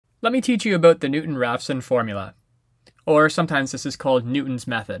Let me teach you about the Newton-Raphson formula, or sometimes this is called Newton's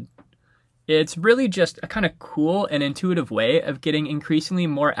method. It's really just a kind of cool and intuitive way of getting increasingly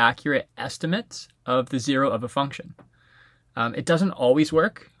more accurate estimates of the zero of a function. It doesn't always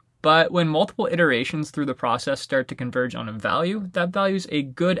work, but when multiple iterations through the process start to converge on a value, that value is a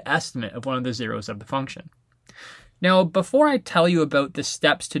good estimate of one of the zeros of the function. Now, before I tell you about the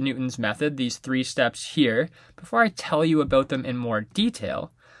steps to Newton's method, these 3 steps here, before I tell you about them in more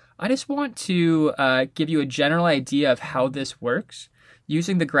detail, I just want to give you a general idea of how this works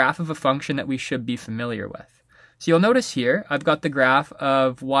using the graph of a function that we should be familiar with. So you'll notice here, I've got the graph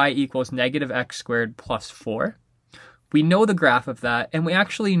of y equals negative x squared plus 4. We know the graph of that, and we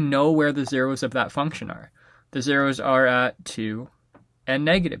actually know where the zeros of that function are. The zeros are at 2 and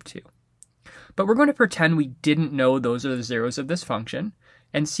negative 2. But we're going to pretend we didn't know those are the zeros of this function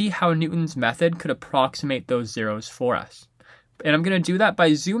and see how Newton's method could approximate those zeros for us. And I'm going to do that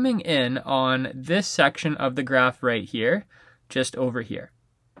by zooming in on this section of the graph right here, just over here.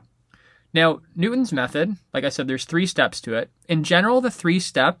 Now, Newton's method, like I said, there's 3 steps to it. In general, the 3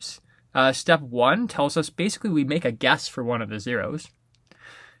 steps, step 1 tells us basically we make a guess for one of the zeros.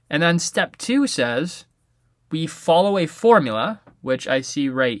 And then step 2 says we follow a formula, which I see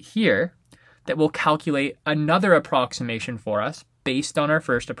right here, that will calculate another approximation for us based on our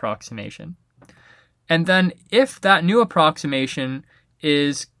first approximation. And then if that new approximation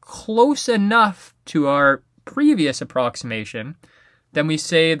is close enough to our previous approximation, then we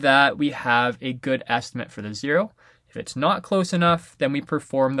say that we have a good estimate for the zero. If it's not close enough, then we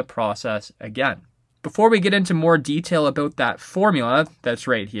perform the process again. Before we get into more detail about that formula that's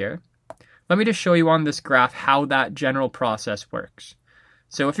right here, let me just show you on this graph how that general process works.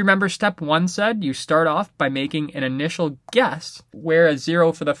 So if you remember, step 1 said you start off by making an initial guess where a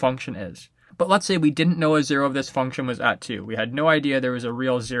zero for the function is. But let's say we didn't know a zero of this function was at 2. We had no idea there was a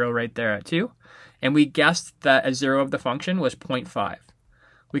real zero right there at 2. And we guessed that a zero of the function was 0.5.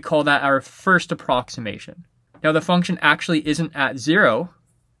 We call that our first approximation. Now the function actually isn't at 0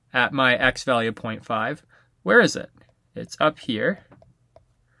 at my x value of 0.5. Where is it? It's up here,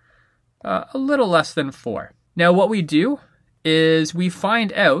 a little less than 4. Now what we do is we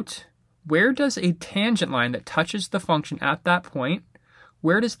find out where does a tangent line that touches the function at that point,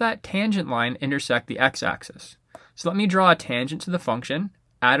 where does that tangent line intersect the x-axis? So let me draw a tangent to the function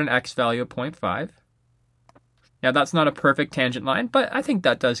at an x value of 0.5. Now that's not a perfect tangent line, but I think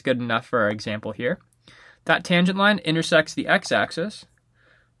that does good enough for our example here. That tangent line intersects the x-axis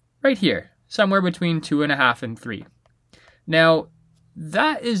right here, somewhere between 2.5 and 3. Now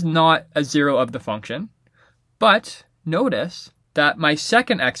that is not a zero of the function, but notice that my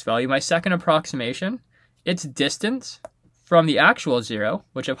second x value, my second approximation, its distance from the actual zero,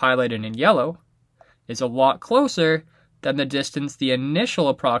 which I've highlighted in yellow, is a lot closer than the distance the initial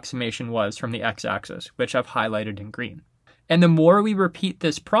approximation was from the x-axis, which I've highlighted in green. And the more we repeat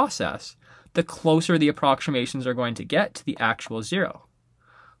this process, the closer the approximations are going to get to the actual zero.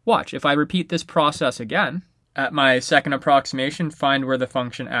 Watch, if I repeat this process again, at my second approximation, find where the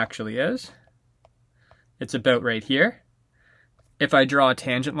function actually is. It's about right here. If I draw a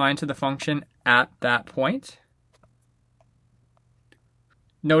tangent line to the function at that point,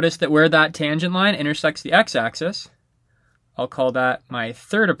 notice that where that tangent line intersects the x-axis, I'll call that my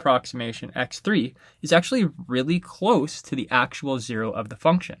third approximation, x3, is actually really close to the actual zero of the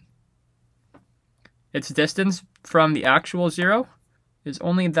function. Its distance from the actual zero is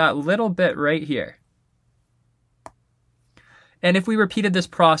only that little bit right here. And if we repeated this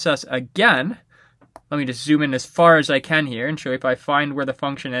process again, let me just zoom in as far as I can here and show you if I find where the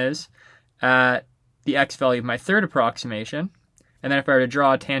function is at the x value of my third approximation. And then if I were to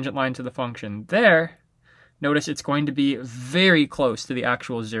draw a tangent line to the function there, notice it's going to be very close to the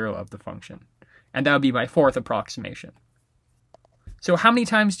actual zero of the function. And that would be my fourth approximation. So how many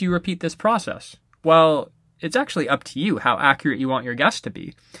times do you repeat this process? Well, it's actually up to you how accurate you want your guess to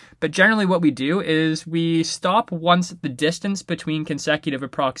be. But generally what we do is we stop once the distance between consecutive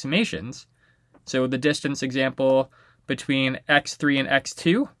approximations, so the distance example between x3 and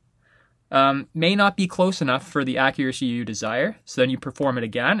x2, may not be close enough for the accuracy you desire, so then you perform it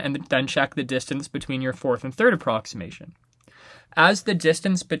again and then check the distance between your fourth and third approximation. As the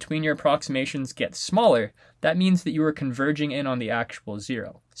distance between your approximations gets smaller, that means that you are converging in on the actual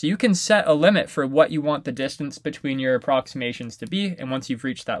zero. So you can set a limit for what you want the distance between your approximations to be, and once you've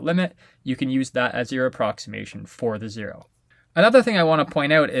reached that limit, you can use that as your approximation for the zero. Another thing I want to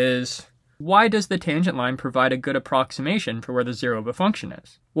point out is, why does the tangent line provide a good approximation for where the zero of a function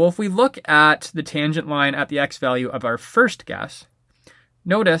is? Well, if we look at the tangent line at the x value of our first guess,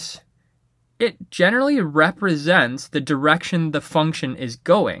 notice it generally represents the direction the function is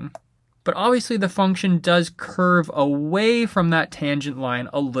going, but obviously the function does curve away from that tangent line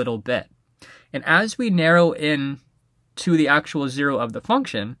a little bit. And as we narrow in to the actual zero of the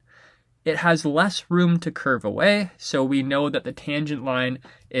function, it has less room to curve away, so we know that the tangent line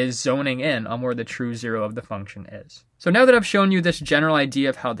is zoning in on where the true zero of the function is. So now that I've shown you this general idea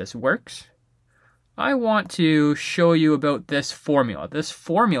of how this works, I want to show you about this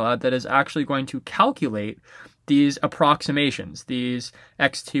formula that is actually going to calculate these approximations, these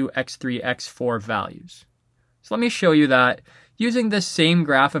x2, x3, x4 values. So let me show you that using this same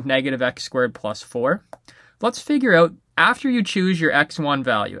graph of negative x squared plus 4. Let's figure out, after you choose your x1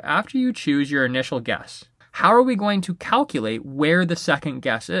 value, after you choose your initial guess, how are we going to calculate where the second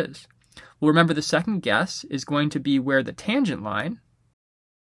guess is? Well, remember, the second guess is going to be where the tangent line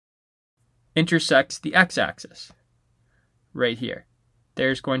intersects the x-axis, right here.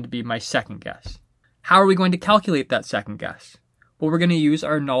 There's going to be my second guess. How are we going to calculate that second guess? Well, we're going to use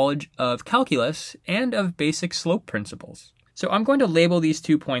our knowledge of calculus and of basic slope principles. So I'm going to label these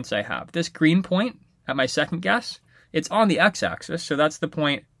 2 points I have. This green point at my second guess, it's on the x-axis, so that's the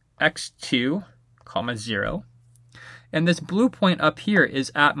point x2, 0. And this blue point up here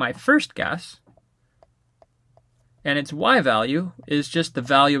is at my first guess, and its y value is just the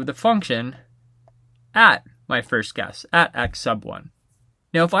value of the function at my first guess, at x sub 1.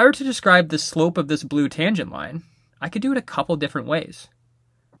 Now, if I were to describe the slope of this blue tangent line, I could do it a couple different ways.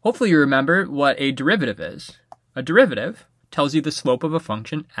 Hopefully you remember what a derivative is. A derivative tells you the slope of a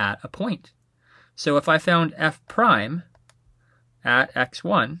function at a point. So if I found f prime at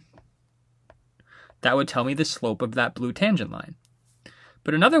x1, that would tell me the slope of that blue tangent line.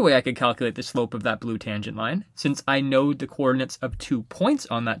 But another way I could calculate the slope of that blue tangent line, since I know the coordinates of 2 points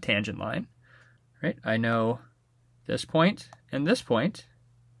on that tangent line, right? I know this point and this point.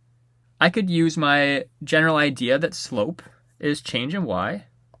 I could use my general idea that slope is change in y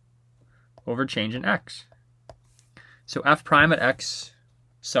over change in x. So f prime at x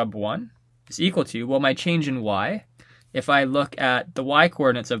sub 1 is equal to, well, my change in y, if I look at the y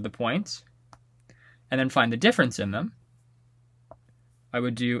coordinates of the points and then find the difference in them, I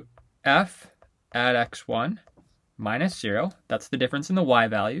would do f at x1 minus 0. That's the difference in the y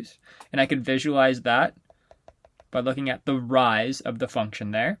values. And I could visualize that by looking at the rise of the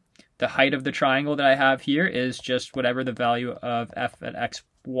function there. The height of the triangle that I have here is just whatever the value of f at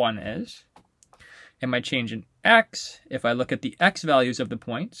x1 is. And my change in x, if I look at the x values of the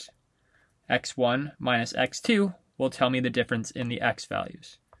points, x1 minus x2 will tell me the difference in the x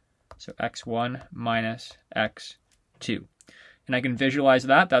values. So x1 minus x2. And I can visualize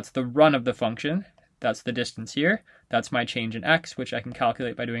that. That's the run of the function. That's the distance here. That's my change in x, which I can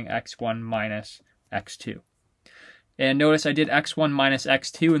calculate by doing x1 minus x2. And notice I did x1 minus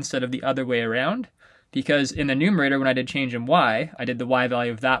x2 instead of the other way around, because in the numerator, when I did change in y, I did the y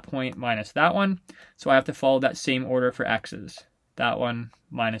value of that point minus that one. So I have to follow that same order for x's. That one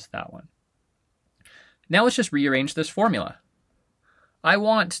minus that one. Now let's just rearrange this formula. I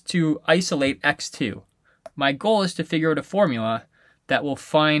want to isolate x2. My goal is to figure out a formula that will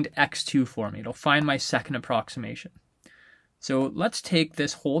find x2 for me. It'll find my second approximation. So let's take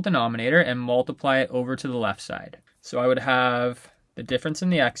this whole denominator and multiply it over to the left side. So I would have the difference in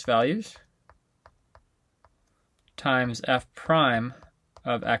the x values times f prime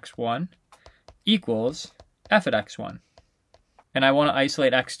of x1 equals f at x1. And I want to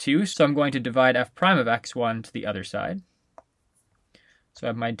isolate x2, so I'm going to divide f prime of x1 to the other side. So I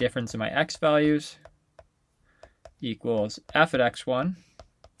have my difference in my x values equals f at x1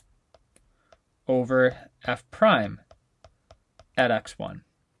 over f prime at x1.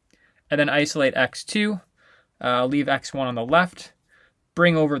 And then isolate x2, leave x1 on the left,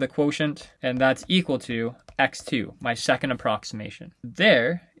 bring over the quotient, and that's equal to x2, my second approximation.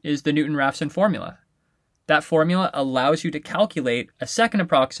 There is the Newton-Raphson formula. That formula allows you to calculate a second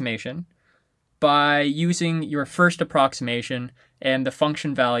approximation by using your first approximation and the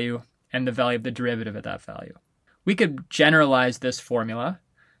function value and the value of the derivative of that value. We could generalize this formula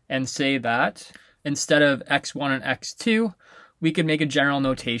and say that instead of x1 and x2, we could make a general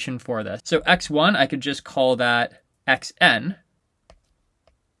notation for this. So x1, I could just call that xn,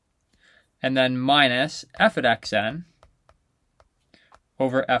 and then minus f at xn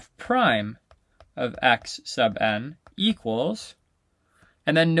over f prime of x sub n equals,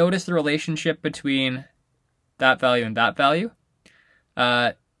 and then notice the relationship between that value and that value.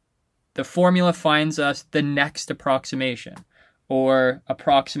 The formula finds us the next approximation, or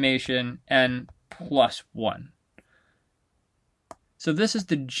approximation n plus 1. So this is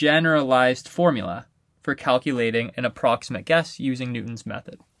the generalized formula for calculating an approximate guess using Newton's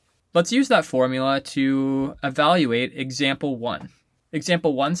method. Let's use that formula to evaluate example 1.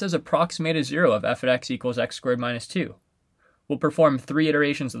 Example 1 says approximate a 0 of f of x equals x squared minus 2. We'll perform 3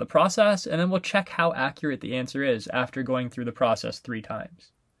 iterations of the process, and then we'll check how accurate the answer is after going through the process 3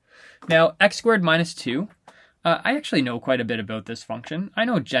 times. Now, x squared minus 2, I actually know quite a bit about this function. I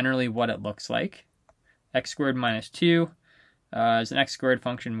know generally what it looks like. X squared minus 2 is an x squared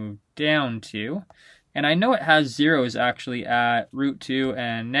function moved down 2. And I know it has zeros actually at root 2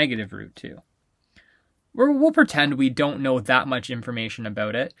 and negative root 2. We'll pretend we don't know that much information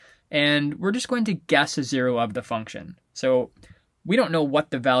about it, and we're just going to guess a 0 of the function. So we don't know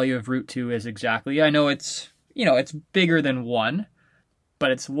what the value of root 2 is exactly. I know it's bigger than 1,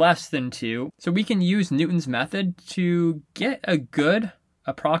 but it's less than 2. So we can use Newton's method to get a good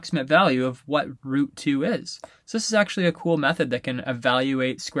approximate value of what root 2 is. So this is actually a cool method that can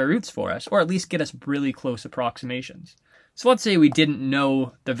evaluate square roots for us, or at least get us really close approximations. So let's say we didn't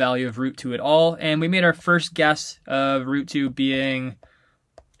know the value of root 2 at all, and we made our first guess of root 2 being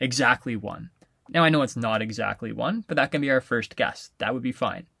exactly 1. Now I know it's not exactly 1, but that can be our first guess. That would be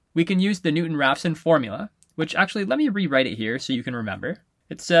fine. We can use the Newton-Raphson formula, which actually, let me rewrite it here so you can remember.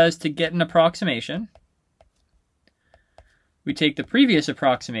 It says to get an approximation, we take the previous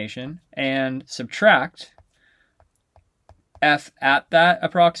approximation and subtract f at that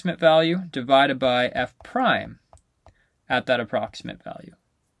approximate value divided by f prime at that approximate value.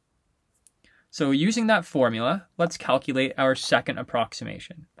 So using that formula, let's calculate our second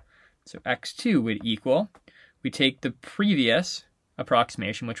approximation. So x2 would equal, we take the previous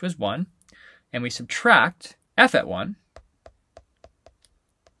approximation, which was 1, and we subtract f at 1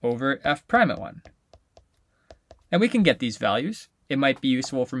 over f prime at 1. And we can get these values. It might be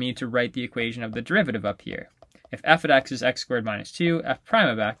useful for me to write the equation of the derivative up here. If f at x is x squared minus 2, f prime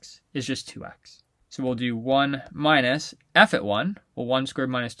of x is just 2x. So we'll do 1 minus f at 1. Well, 1 squared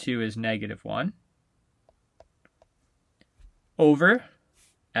minus 2 is negative 1. Over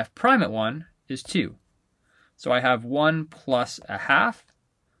f prime at 1 is 2. So I have 1 plus a half.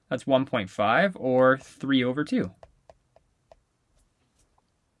 That's 1.5, or 3 over 2.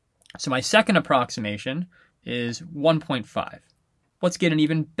 So my second approximation is 1.5. Let's get an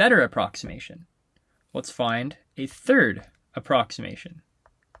even better approximation. Let's find a third approximation.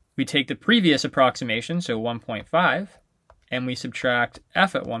 We take the previous approximation, so 1.5, and we subtract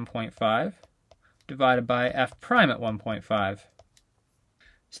f at 1.5 divided by f prime at 1.5.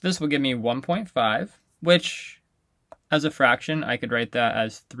 So this will give me 1.5, which as a fraction, I could write that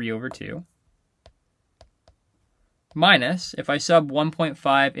as 3 over 2. Minus, if I sub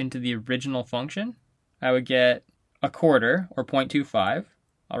 1.5 into the original function, I would get a quarter, or 0.25.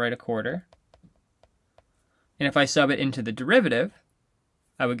 I'll write a quarter. And if I sub it into the derivative,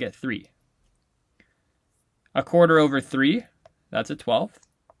 I would get 3. A quarter over 3, that's a 12th.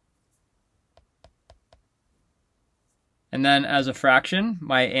 And then as a fraction,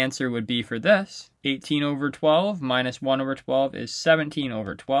 my answer would be for this, 18 over 12 minus 1 over 12 is 17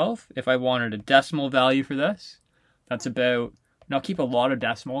 over 12. If I wanted a decimal value for this, that's about, and I'll keep a lot of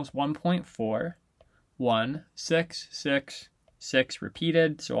decimals, 1.4. 1, 6, 6, 6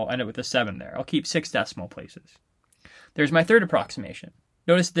 repeated, so I'll end it with a 7 there. I'll keep 6 decimal places. There's my third approximation.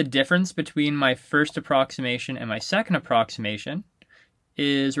 Notice the difference between my first approximation and my second approximation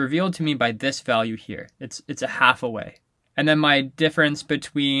is revealed to me by this value here. It's a half away. And then my difference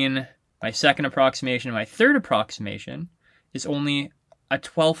between my second approximation and my third approximation is only a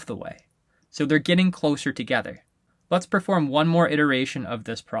 12th away. So they're getting closer together. Let's perform one more iteration of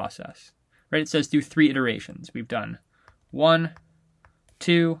this process. Right, it says do 3 iterations. We've done 1,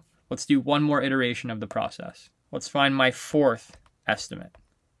 2. Let's do one more iteration of the process. Let's find my fourth estimate.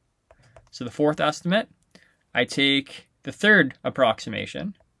 So the fourth estimate, I take the third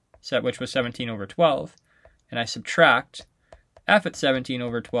approximation, which was 17 over 12, and I subtract f at 17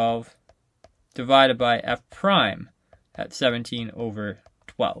 over 12 divided by f prime at 17 over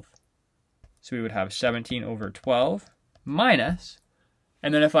 12. So we would have 17 over 12 minus,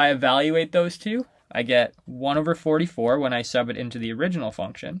 and then if I evaluate those two, I get 1 over 44 when I sub it into the original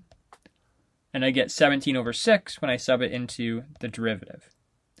function, and I get 17 over 6 when I sub it into the derivative.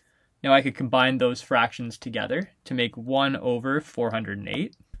 Now I could combine those fractions together to make 1 over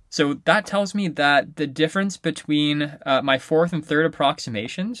 408. So that tells me that the difference between my fourth and third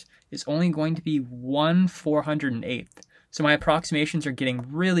approximations is only going to be 1/408th. So my approximations are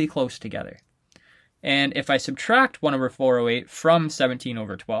getting really close together. And if I subtract 1 over 408 from 17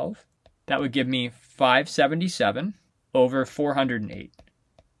 over 12, that would give me 577 over 408.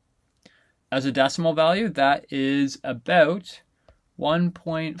 As a decimal value, that is about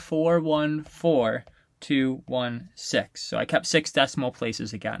 1.414216. So I kept 6 decimal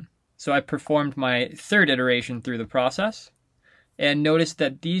places again. So I performed my third iteration through the process and noticed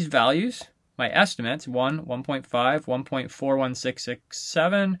that these values, my estimates, 1, 1.5,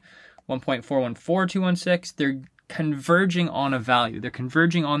 1.416667, 1.414216, they're converging on a value. They're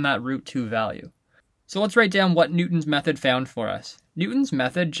converging on that root 2 value. So let's write down what Newton's method found for us. Newton's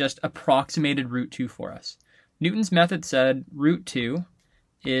method just approximated root 2 for us. Newton's method said root 2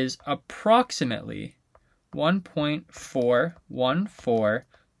 is approximately 1.414216.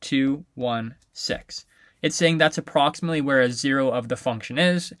 It's saying that's approximately where a 0 of the function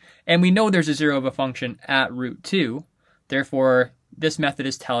is, and we know there's a 0 of a function at root 2. Therefore, this method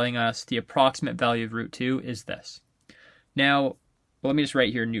is telling us the approximate value of root 2 is this. Now, let me just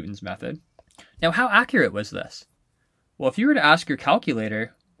write here Newton's method. Now, how accurate was this? Well, if you were to ask your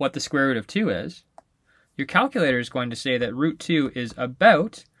calculator what the square root of 2 is, your calculator is going to say that root 2 is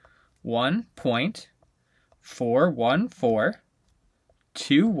about 1.414214.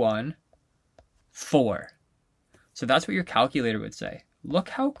 So that's what your calculator would say. Look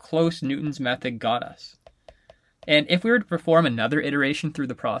how close Newton's method got us. And if we were to perform another iteration through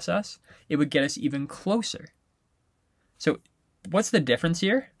the process, it would get us even closer. So what's the difference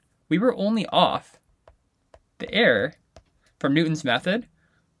here? We were only off. The error from Newton's method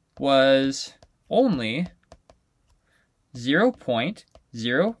was only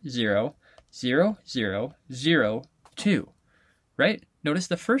 0.000002, right? Notice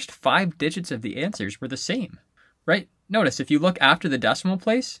the first 5 digits of the answers were the same, right? Notice if you look after the decimal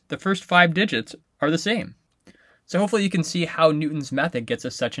place, the first 5 digits are the same. So hopefully you can see how Newton's method gets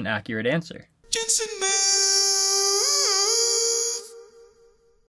us such an accurate answer. Jensen